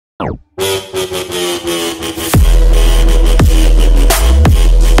What's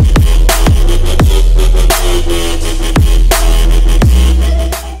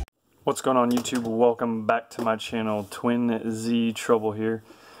going on YouTube? Welcome back to my channel. Twin Z Trouble here.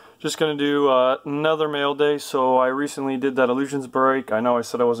 Just gonna do another mail day. So I recently did that Illusions break. I know I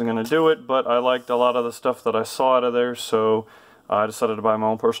said I wasn't gonna do it, but I liked a lot of the stuff that I saw out of there, so I decided to buy my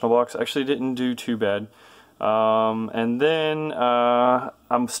own personal box. Actually didn't do too bad. And then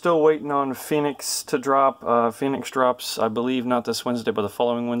I'm still waiting on Phoenix to drop. Phoenix drops, I believe, not this Wednesday, but the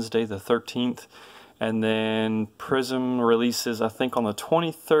following Wednesday, the 13th. And then Prism releases, I think, on the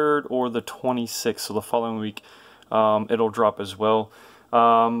 23rd or the 26th, so the following week it'll drop as well.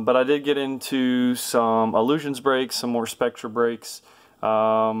 But I did get into some Illusions breaks, some more Spectra breaks.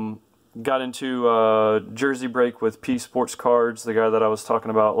 Got into Jersey break with eSportsCards, the guy that I was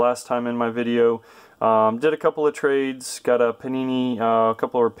talking about last time in my video. Did a couple of trades, got a Panini, a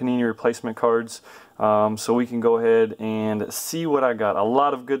couple of Panini replacement cards. So we can go ahead and see what I got. A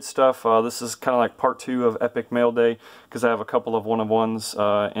lot of good stuff. This is kind of like part 2 of Epic Mail Day, because I have a couple of one-of-ones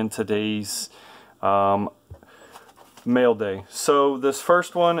in today's mail day. So this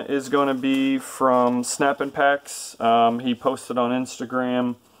first one is going to be from Snappin' Packs. He posted on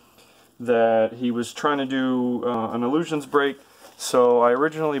Instagram that he was trying to do an Illusions break. So I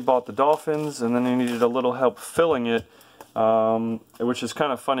originally bought the Dolphins, and then he needed a little help filling it. Which is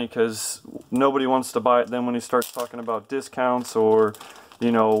kind of funny because nobody wants to buy it then when he starts talking about discounts or,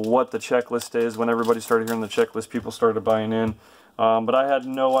 you know, what the checklist is. When everybody started hearing the checklist, people started buying in. But I had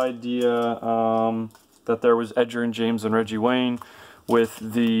no idea that there was Edger and James and Reggie Wayne with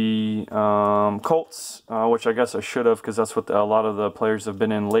the Colts, which I guess I should have, because that's what a lot of the players have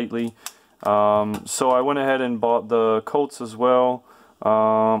been in lately. So I went ahead and bought the Colts as well.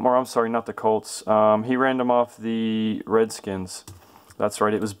 Or I'm sorry, not the Colts. He random off the Redskins. That's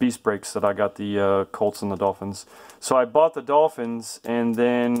right, it was Beast Breaks that I got the Colts and the Dolphins. So I bought the Dolphins, and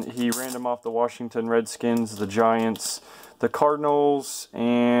then he random off the Washington Redskins, the Giants, the Cardinals,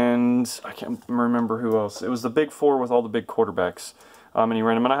 and I can't remember who else. It was the big 4 with all the big quarterbacks. And he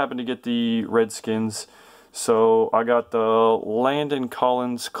random, and I happened to get the Redskins. So I got the Landon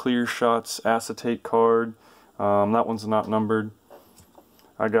Collins Clear Shots acetate card. That one's not numbered.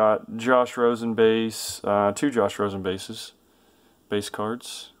 I got Josh Rosen base, 2 Josh Rosen bases, base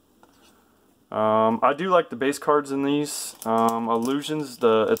cards. I do like the base cards in these. Illusions,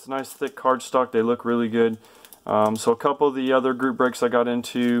 it's nice thick card stock. They look really good. So a couple of the other group breaks I got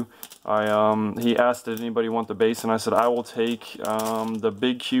into, he asked did anybody want the base, and I said I will take the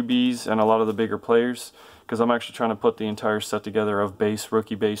big QBs and a lot of the bigger players, because I'm actually trying to put the entire set together of base,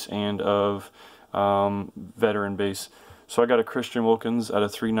 rookie base, and of veteran base. So I got a Christian Wilkins at a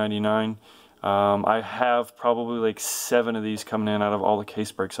 $3.99. I have probably like 7 of these coming in out of all the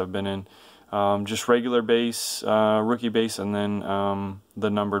case breaks I've been in. Just regular base, rookie base, and then the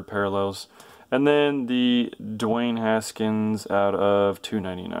numbered parallels. And then the Dwayne Haskins out of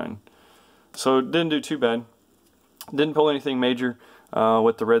 $2.99. So it didn't do too bad. Didn't pull anything major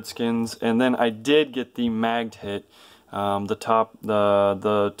with the Redskins. And then I did get the magged hit. The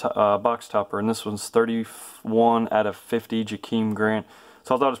box topper, and this one's 31 out of 50 Jakeem Grant.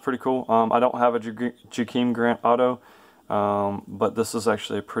 So I thought it was pretty cool. I don't have a Jakeem Grant auto, but this is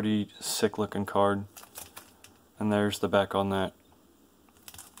actually a pretty sick looking card. And there's the back on that.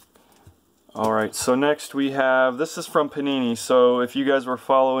 Alright, so next we have, this is from Panini. So if you guys were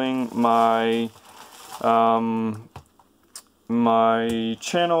following my my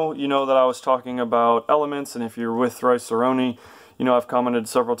channel, you know that I was talking about elements, and if you're with Rice-A-Roni, you know I've commented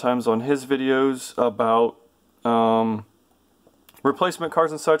several times on his videos about replacement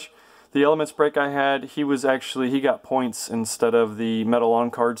cards and such. The elements break I had, he got points instead of the metal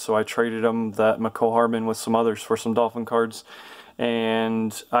on cards, so I traded him that McCole Hardman with some others for some Dolphin cards,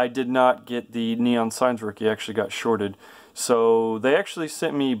 and I did not get the Neon Signs rookie. I actually got shorted. So they actually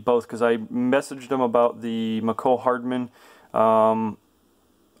sent me both, because I messaged them about the McCole Hardman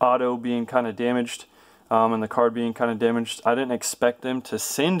auto being kind of damaged, and the card being kind of damaged. I didn't expect them to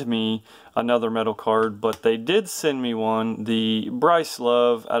send me another metal card, but they did send me one, the Bryce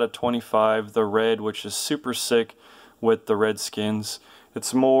Love out of 25, the red, which is super sick with the Redskins.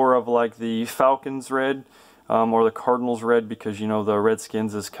 It's more of like the Falcons red, or the Cardinals red, because you know the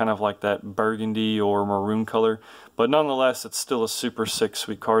Redskins is kind of like that burgundy or maroon color, but nonetheless it's still a super sick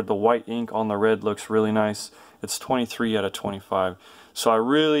sweet card. The white ink on the red looks really nice. It's 23 out of 25. So I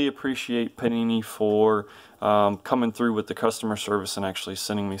really appreciate Panini for coming through with the customer service and actually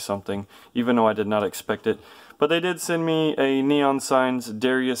sending me something, even though I did not expect it. But they did send me a Neon Signs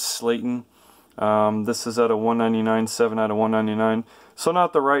Darius Slayton. This is at a 199, 7 out of 199. So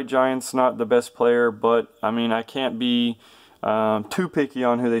not the right Giants, not the best player, but I mean, I can't be too picky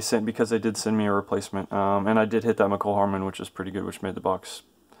on who they sent because they did send me a replacement. And I did hit that McCole Harmon, which is pretty good, which made the box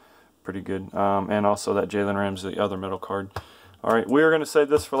pretty good. And also that Jalen Ramsey, the other middle card. Alright, we are going to save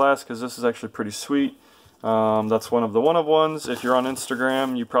this for last because this is actually pretty sweet. That's one of the one-of-ones. If you're on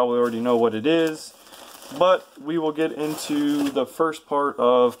Instagram, you probably already know what it is. But we will get into the first part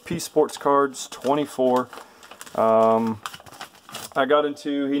of eSportsCards 24. I got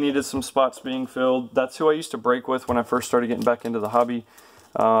into, he needed some spots being filled. That's who I used to break with when I first started getting back into the hobby.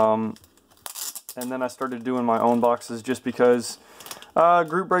 And then I started doing my own boxes just because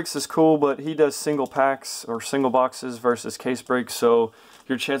group breaks is cool, but he does single packs or single boxes versus case breaks, so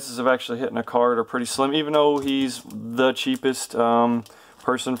your chances of actually hitting a card are pretty slim, even though he's the cheapest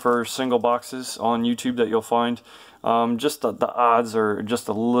person for single boxes on YouTube that you'll find. Just the odds are just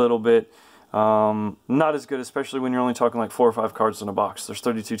a little bit not as good, especially when you're only talking like 4 or 5 cards in a box. There's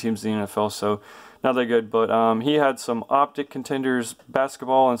 32 teams in the NFL, so not that good. But he had some Optic Contenders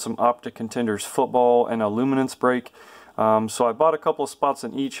basketball and some Optic Contenders football and a Luminance break. So I bought a couple of spots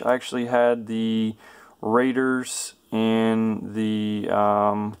in each. I actually had the Raiders and the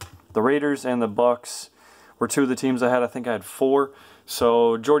Bucks were two of the teams I had. I think I had 4.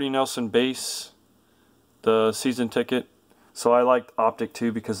 So Jordy Nelson base, the season ticket. So I liked Optic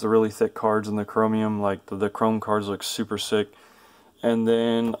too because the really thick cards and the chromium, like the chrome cards, look super sick. And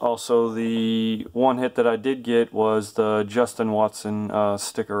then also the one hit that I did get was the Justin Watson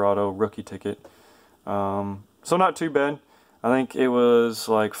sticker auto rookie ticket. So not too bad. I think it was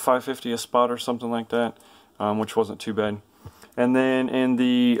like $5.50 a spot or something like that, which wasn't too bad. And then in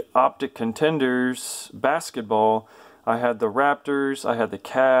the Optic Contenders basketball, I had the Raptors, I had the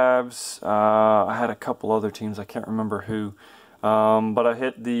Cavs, I had a couple other teams, I can't remember who. But I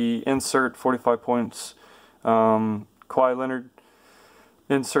hit the insert 45 points, Kawhi Leonard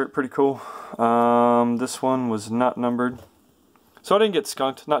insert, pretty cool. This one was not numbered. So I didn't get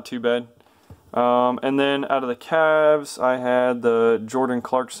skunked, not too bad. And then out of the Cavs, I had the Jordan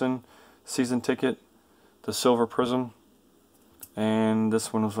Clarkson season ticket, the Silver Prism. And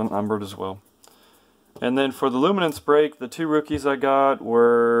this one was unnumbered as well. And then for the Luminance break, the 2 rookies I got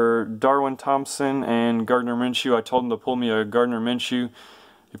were Darwin Thompson and Gardner Minshew. I told him to pull me a Gardner Minshew.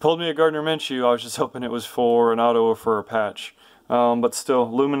 He pulled me a Gardner Minshew. I was just hoping it was for an auto or for a patch. But still,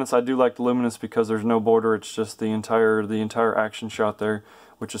 Luminance, I do like the Luminance because there's no border. It's just the entire action shot there,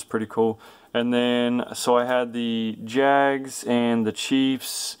 which is pretty cool. And then, so I had the Jags and the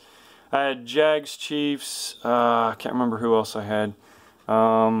Chiefs. I had Jags, Chiefs, I can't remember who else I had.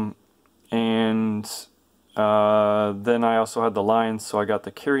 Then I also had the Lions, so I got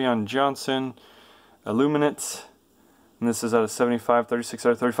the Kerryon Johnson, Illuminate, and this is out of 75, 36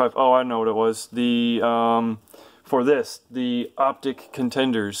 out of 35. Oh, I know what it was. The for this, the Optic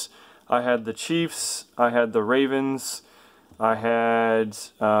Contenders, I had the Chiefs, I had the Ravens, I had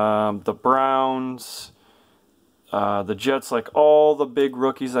the Browns, the Jets, like all the big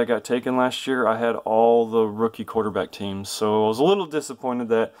rookies I got taken last year. I had all the rookie quarterback teams, so I was a little disappointed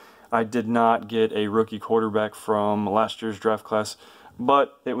that I did not get a rookie quarterback from last year's draft class,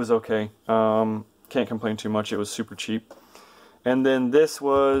 but it was okay. Can't complain too much. It was super cheap. And then this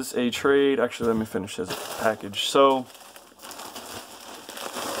was a trade. Actually, let me finish this package. So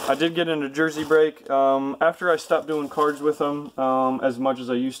I did get in a jersey break. After I stopped doing cards with them as much as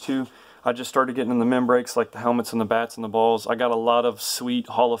I used to, I just started getting in the mem breaks, like the helmets and the bats and the balls. I got a lot of sweet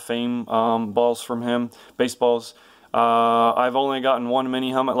Hall of Fame balls from him, baseballs. I've only gotten one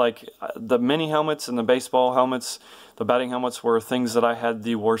mini helmet. Like the mini helmets and the baseball helmets, the batting helmets were things that I had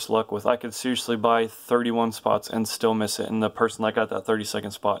the worst luck with. I could seriously buy 31 spots and still miss it, and the person that got that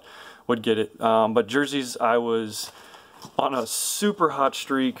 32nd spot would get it. But jerseys, I was on a super hot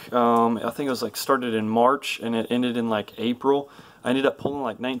streak. I think it was like started in March and it ended in like April. I ended up pulling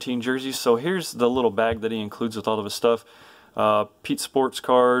like 19 jerseys. So here's the little bag that he includes with all of his stuff.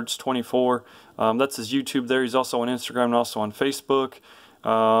 eSportsCards 24. That's his YouTube there. He's also on Instagram and also on Facebook.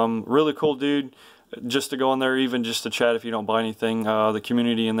 Really cool dude. Just to go in there, even just to chat if you don't buy anything. The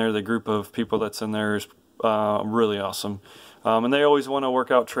community in there, the group of people that's in there is really awesome. And they always want to work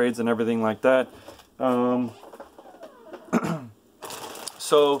out trades and everything like that.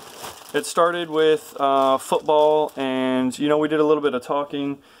 So it started with football, and you know, we did a little bit of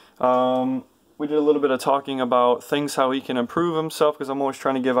talking. We did a little bit of talking about things, how he can improve himself, because I'm always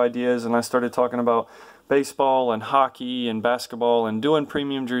trying to give ideas, and I started talking about baseball and hockey and basketball and doing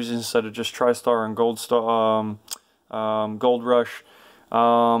premium jerseys instead of just TriStar and Gold Rush.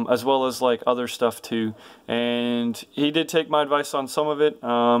 as well as like other stuff too. And he did take my advice on some of it,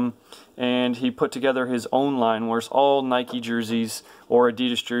 and he put together his own line where it's all Nike jerseys or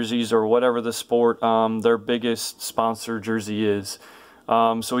Adidas jerseys or whatever the sport their biggest sponsor jersey is.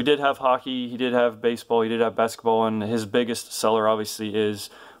 So he did have hockey, he did have baseball, he did have basketball, and his biggest seller obviously is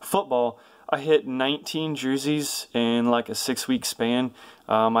football. I hit 19 jerseys in like a 6-week span.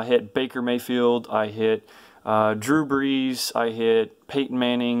 I hit Baker Mayfield, I hit Drew Brees, I hit Peyton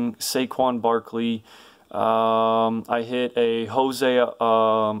Manning, Saquon Barkley, I hit a Jose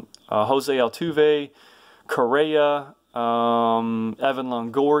Altuve, Correa, Evan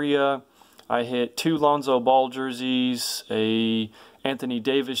Longoria. I hit 2 Lonzo Ball jerseys, a Anthony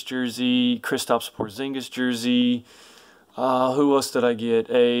Davis jersey, Kristaps Porzingis jersey. Who else did I get?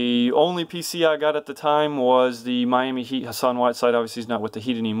 Only PC I got at the time was the Miami Heat, Hassan Whiteside. Obviously he's not with the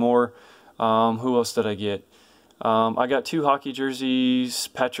Heat anymore. Who else did I get? I got 2 hockey jerseys,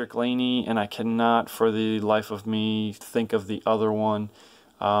 Patrick Laney, and I cannot for the life of me think of the other one.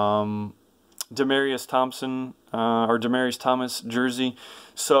 Demarius Thomas jersey.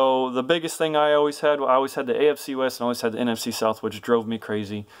 So the biggest thing I always had the AFC West and always had the NFC South, which drove me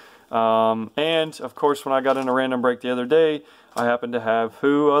crazy. And of course, when I got in a random break the other day, I happened to have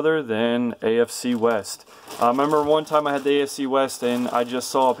who other than AFC West. I remember one time I had the AFC West and I just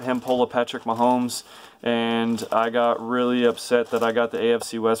saw him pull a Patrick Mahomes, and I got really upset that I got the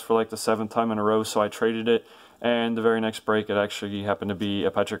AFC West for like the 7th time in a row, so I traded it. And the very next break, it actually happened to be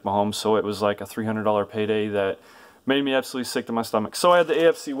a Patrick Mahomes, so it was like a $300 payday that made me absolutely sick to my stomach. So I had the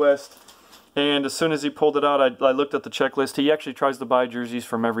AFC West, and as soon as he pulled it out, I looked at the checklist. He actually tries to buy jerseys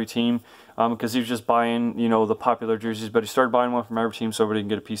from every team because he was just buying, you know, the popular jerseys, but he started buying one from every team so everybody can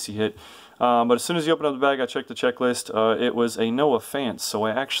get a PC hit. But as soon as he opened up the bag, I checked the checklist. It was a Noah Fant, so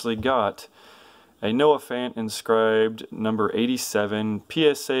I actually got a Noah Fant inscribed number 87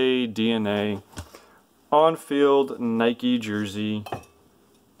 PSA DNA on-field Nike jersey.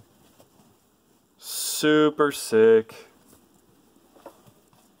 Super sick.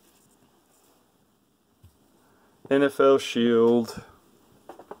 NFL shield.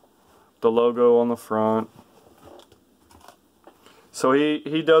 The logo on the front. So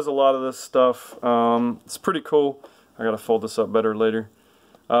he does a lot of this stuff. It's pretty cool. I gotta fold this up better later.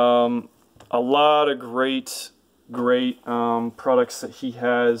 A lot of great products that he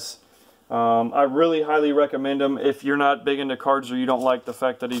has. I really highly recommend him if you're not big into cards or you don't like the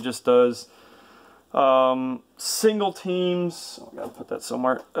fact that he just does single teams. I gotta put that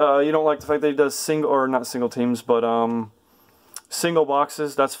somewhere. You don't like the fact that he does not single teams, but single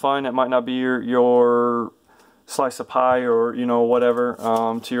boxes. That's fine. It might not be your slice of pie or, you know, whatever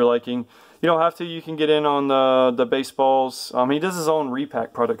to your liking. You don't have to. You can get in on the baseballs. He does his own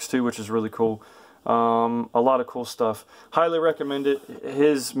repack products too, which is really cool. A lot of cool stuff. Highly recommend it.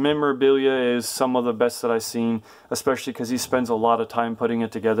 His memorabilia is some of the best that I've seen, especially because he spends a lot of time putting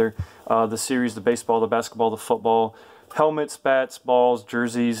it together. The series, the baseball, the basketball, the football, helmets, bats, balls,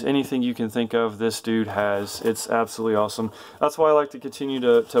 jerseys, anything you can think of, this dude has. It's absolutely awesome. That's why I like to continue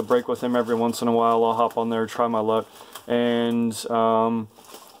to break with him every once in a while. I'll hop on there, try my luck, and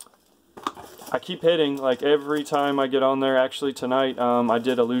I keep hitting. Like every time I get on there. Actually tonight I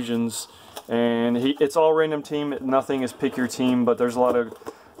did Illusions, and it's all random team. Nothing is pick your team, but there's a lot of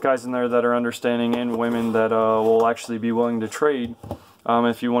guys in there that are understanding, and women that will actually be willing to trade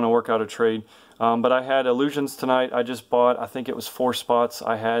if you want to work out a trade. But I had Illusions tonight. I just bought, I think it was 4 spots.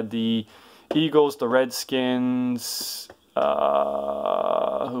 I had the Eagles, the Redskins, who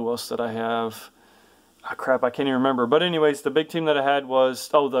else did I have? Oh, crap, I can't even remember. But anyways, the big team that I had was,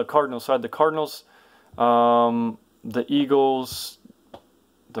 the Cardinals. So I had the Cardinals, the Eagles,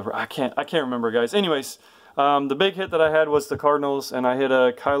 I can't remember, guys. Anyways, the big hit that I had was the Cardinals, and I hit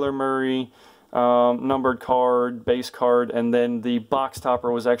a Kyler Murray numbered card, base card, and then the box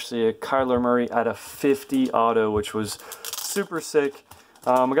topper was actually a Kyler Murray at a 50 auto, which was super sick.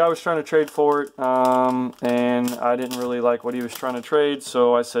 A guy was trying to trade for it, and I didn't really like what he was trying to trade,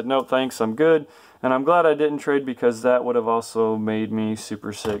 so I said, no thanks, I'm good. And I'm glad I didn't trade, because that would have also made me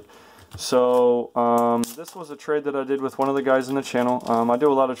super sick. So this was a trade that I did with one of the guys in the channel. I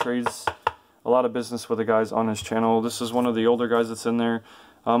do a lot of trades, a lot of business with the guys on his channel. This is one of the older guys that's in there.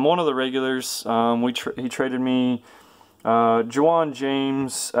 One of the regulars. He traded me Juwan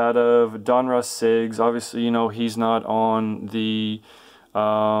James out of Donruss Siggs. Obviously, you know, he's not on the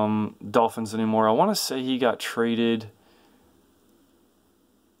Dolphins anymore. I want to say he got traded.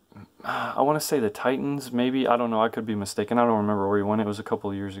 I want to say the Titans, maybe. I don't know. I could be mistaken. I don't remember where he went. It was a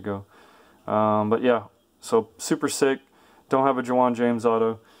couple of years ago. But yeah, so super sick. Don't have a Juwan James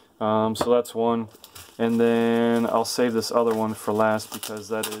auto. So that's one. And then I'll save this other one for last because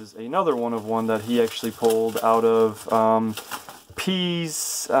that is another one of one that he actually pulled out of P's.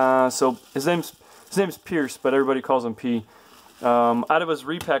 So his name's Pierce, but everybody calls him P. Out of his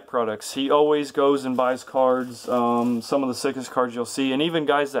repack products, he always goes and buys cards. Some of the sickest cards you'll see, and even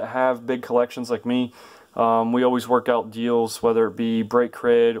guys that have big collections like me, we always work out deals, whether it be break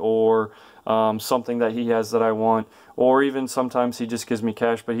cred or something that he has that I want, or even sometimes he just gives me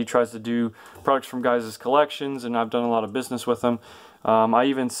cash, but he tries to do products from guys' collections, and I've done a lot of business with him. I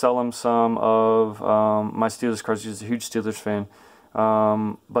even sell him some of my Steelers cards. He's a huge Steelers fan.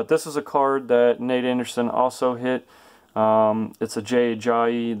 But this is a card that Nate Anderson also hit. It's a Jay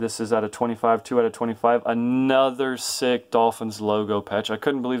Ajayi. This is out of 25, 2 out of 25. Another sick Dolphins logo patch. I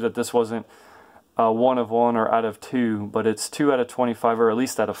couldn't believe that this wasn't 1 of 1 or out of 2, but it's 2 out of 25, or at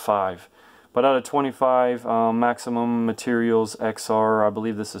least out of 5. But out of 25, Maximum Materials XR, I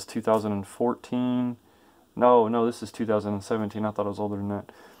believe this is 2014. No, this is 2017. I thought it was older than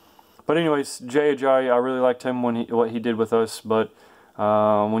that. But anyways, Jay Ajayi, I really liked him when what he did with us, but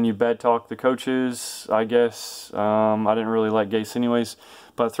when you bad talk the coaches, I guess, I didn't really like Gase anyways,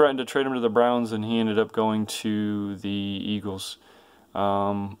 but I threatened to trade him to the Browns, and he ended up going to the Eagles.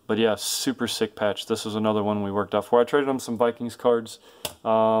 But yeah, super sick patch. This was another one we worked out for. I traded him some Vikings cards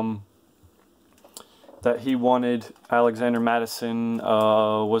that he wanted. Alexander Madison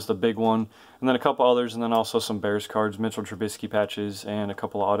was the big one, and then a couple others, and then also some Bears cards, Mitchell Trubisky patches, and a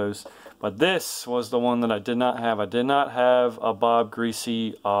couple of autos. But this was the one that I did not have. I did not have a Bob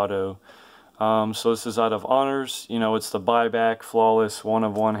Greasy auto. So this is out of Honors. You know, it's the buyback, flawless, 1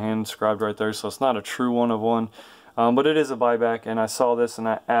 of 1, hand inscribed right there. So it's not a true 1 of 1. But it is a buyback, and I saw this and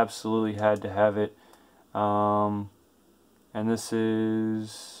I absolutely had to have it. And this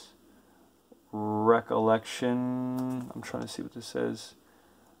is Recollection. I'm trying to see what this says.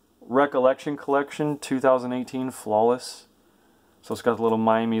 Recollection Collection 2018 Flawless. So it's got the little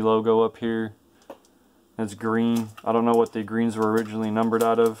Miami logo up here. It's green. I don't know what the greens were originally numbered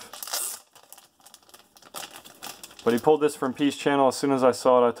out of. But he pulled this from Peace Channel. As soon as I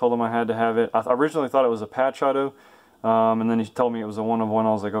saw it, I told him I had to have it. I originally thought it was a patch auto. And then he told me it was a 1 of 1.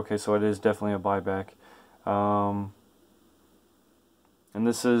 I was like, okay, so it is definitely a buyback. And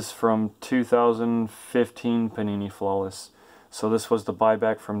this is from 2015 Panini Flawless. So this was the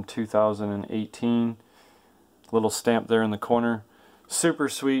buyback from 2018. Little stamp there in the corner. Super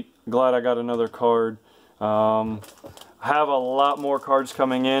sweet. Glad I got another card. I have a lot more cards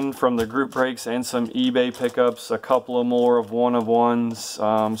coming in from the group breaks and some eBay pickups. A couple of more of 1 of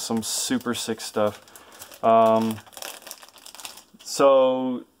 1s. Some super sick stuff.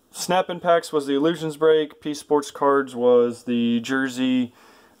 So Snap Impacts was the Illusions break. NZSportsCards was the jersey.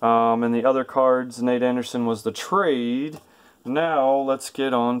 And the other cards, Nate Anderson, was the trade. Now let's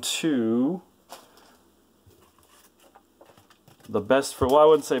get on to the best for, well, I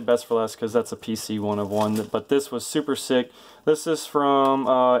wouldn't say best for last because that's a PC 1 of 1, but this was super sick. This is from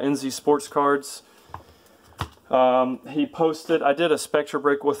NZSportsCards. He posted, I did a Spectra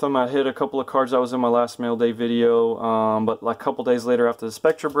break with him. I hit a couple of cards that was in my last mail day video, but like a couple days later after the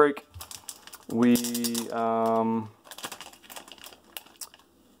Spectra break,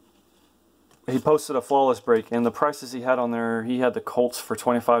 he posted a flawless break, and the prices he had on there, he had the Colts for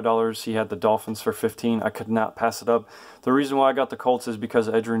 $25, he had the Dolphins for $15. I could not pass it up. The reason why I got the Colts is because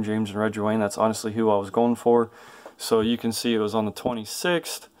of Edgerrin James and Reggie Wayne. That's honestly who I was going for. So you can see it was on the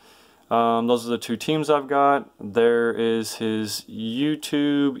 26th. Those are the 2 teams I've got. There is his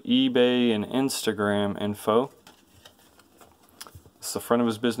YouTube, eBay, and Instagram info. It's the front of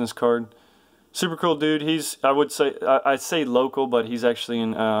his business card. Super cool dude. He's, I'd say local, but he's actually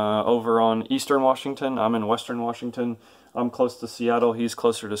in over on Eastern Washington. I'm in Western Washington. I'm close to Seattle. He's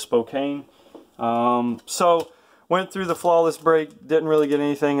closer to Spokane. So went through the flawless break, didn't really get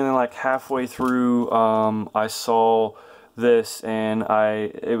anything, and then like halfway through, I saw this, and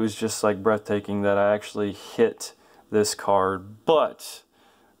it was just like breathtaking that I actually hit this card. But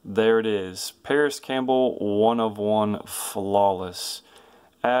there it is, Paris Campbell 1 of 1 flawless.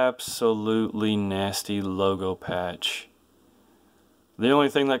 Absolutely nasty logo patch. The only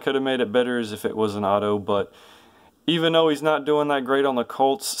thing that could have made it better is if it was an auto, but even though he's not doing that great on the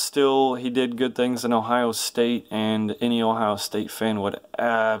Colts, still he did good things in Ohio State, and any Ohio State fan would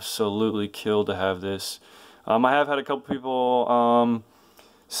absolutely kill to have this. I have had a couple people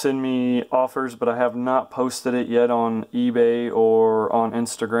send me offers, but I have not posted it yet on eBay or on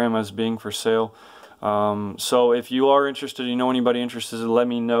Instagram as being for sale. So if you are interested, you know anybody interested, let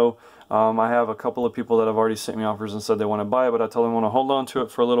me know. I have a couple of people that have already sent me offers and said they want to buy it, but I told them I want to hold on to it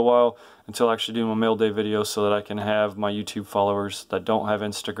for a little while until I actually do my mail day video so that I can have my YouTube followers that don't have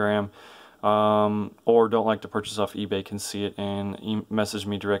Instagram or don't like to purchase off eBay can see it and message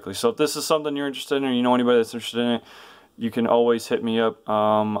me directly. So if this is something you're interested in, or you know anybody that's interested in it, you can always hit me up.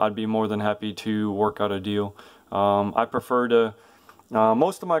 I'd be more than happy to work out a deal. I prefer to,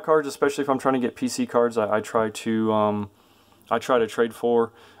 most of my cards, especially if I'm trying to get PC cards, I try to trade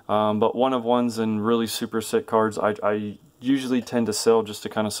for. But one-of-ones and really super sick cards, I usually tend to sell just to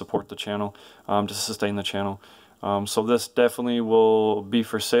kind of support the channel, to sustain the channel. So this definitely will be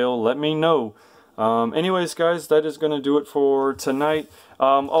for sale. Let me know. Anyways, guys, that is going to do it for tonight.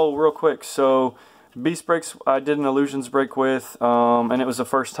 Oh, real quick. So Beast Breaks, I did an Illusions break with, and it was the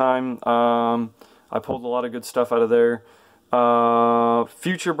first time. I pulled a lot of good stuff out of there.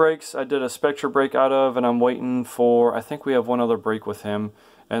 Future breaks, I did a Spectra break out of, and I'm waiting for, I think we have one other break with him.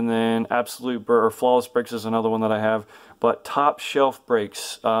 And then Flawless Breaks is another one that I have. But Top Shelf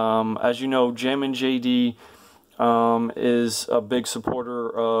Breaks, as you know, Jammin' JD is a big supporter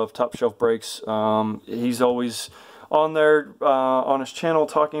of Top Shelf Breaks. He's always on there on his channel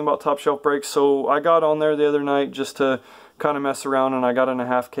talking about Top Shelf Breaks. So I got on there the other night just to kind of mess around, and I got in a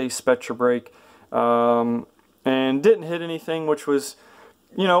half-case Spectra break. And didn't hit anything, which was,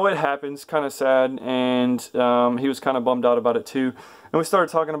 you know, it happens, kind of sad, and he was kind of bummed out about it too. And we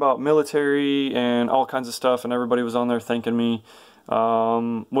started talking about military and all kinds of stuff, and everybody was on there thanking me,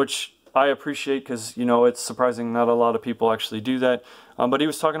 which I appreciate, because, you know, it's surprising not a lot of people actually do that. But he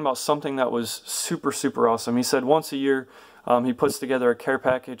was talking about something that was super, super awesome. He said once a year he puts together a care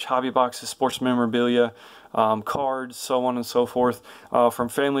package, hobby boxes, sports memorabilia, cards, so on and so forth, from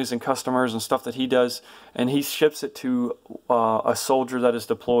families and customers and stuff that he does, and he ships it to a soldier that is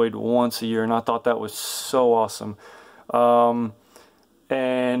deployed once a year, and I thought that was so awesome.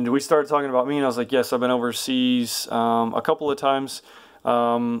 And we started talking about me, and I was like, yes, I've been overseas a couple of times.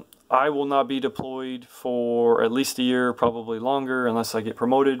 I will not be deployed for at least a year, probably longer, unless I get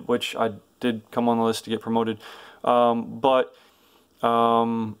promoted, which I did come on the list to get promoted. I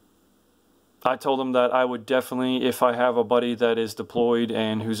told him that I would definitely, if I have a buddy that is deployed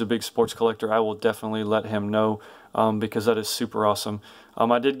and who's a big sports collector, I will definitely let him know, because that is super awesome.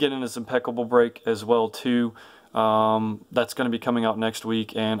 I did get in his impeccable break as well too. That's going to be coming out next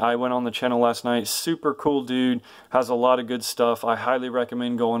week, and I went on the channel last night. Super cool dude, has a lot of good stuff. I highly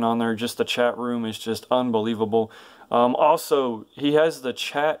recommend going on there. Just the chat room is just unbelievable. Also, he has the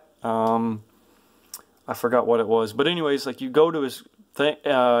chat, I forgot what it was, but anyways, like, you go to his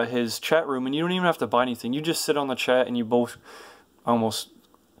chat room, and you don't even have to buy anything. You just sit on the chat, and you both almost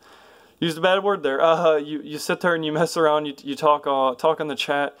used a bad word there. You sit there and you mess around. You talk in the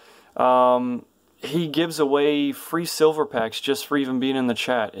chat. He gives away free silver packs just for even being in the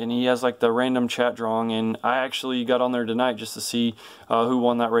chat, and he has like the random chat drawing. And I actually got on there tonight just to see who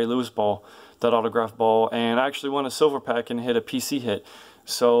won that Ray Lewis ball, that autograph ball, and I actually won a silver pack and hit a PC hit.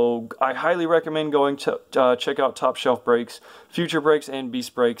 So I highly recommend going to check out Top Shelf Breaks, Future Breaks, and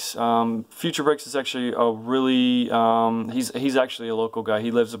Beast Breaks. Future Breaks is actually a really, he's actually a local guy. He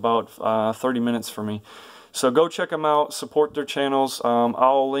lives about 30 minutes from me. So go check them out, support their channels.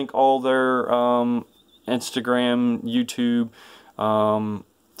 I'll link all their Instagram, YouTube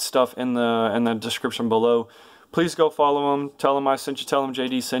stuff in the description below. Please go follow them. Tell them I sent you. Tell them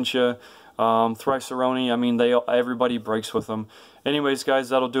JD sent you. Thrice-a-roni, I mean, everybody breaks with them. Anyways, guys,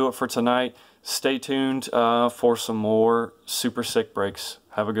 that'll do it for tonight. Stay tuned for some more super sick breaks.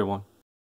 Have a good one.